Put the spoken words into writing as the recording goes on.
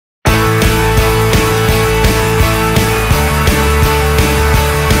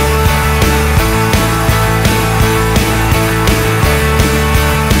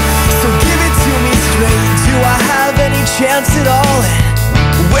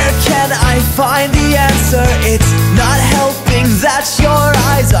find the answer. It's not helping that your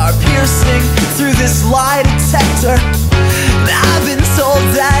eyes are piercing through this lie detector. And I've been told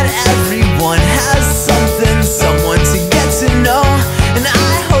that everyone has something, someone to get to know, and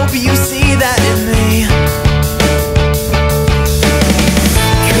I hope you see that in me.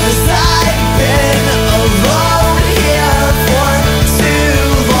 'Cause I've been alone here for too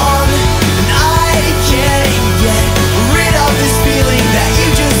long, and I can't get rid of this feeling that you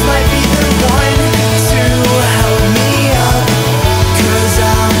just might be the one to help me up. 'Cause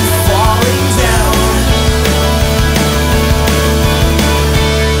I'm falling down.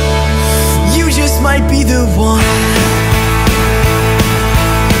 You just might be the one.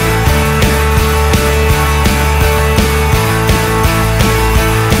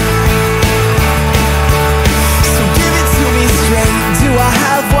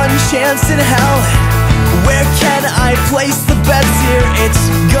 Chance in hell. Where can I place the bets here? It's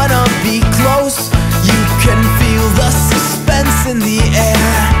gonna be close. You can feel the suspense in the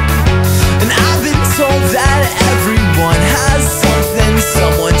air. And I've been told that everyone has something,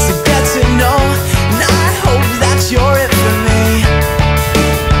 someone to get to know, and I hope that you're it for me.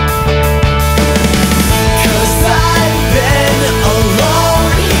 'Cause I've been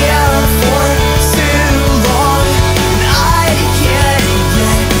alone here for too long, and I can't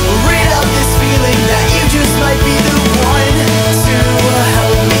get rid of this feeling that you just might be the one to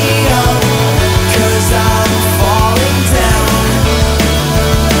help me up. 'Cause I'm falling down.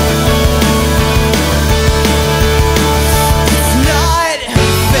 It's not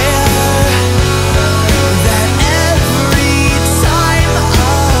fair that every time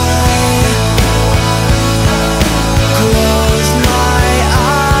I close my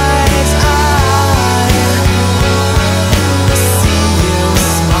eyes, I see you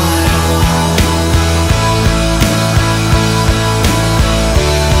smile.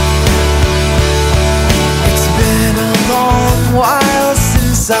 It's been a long while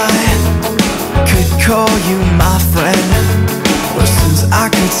since I could call you my friend, or since I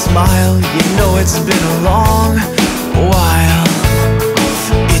could smile. You know it's been a long while.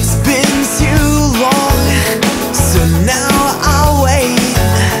 It's been too long, so now I'll wait.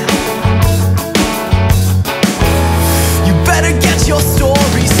 You better get your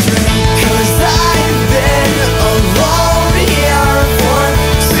story straight. 'Cause I've been alone here for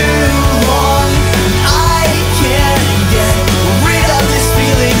too long, and I can't get rid of this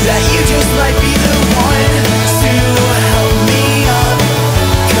feeling that you just might be the one to help me up.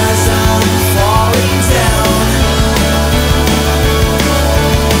 'Cause I'm falling down.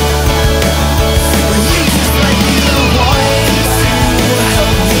 You just might be the one to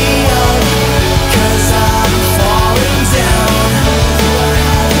help me up. 'Cause I'm falling down.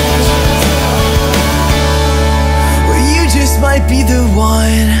 You just might be the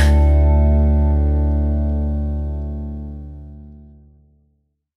one.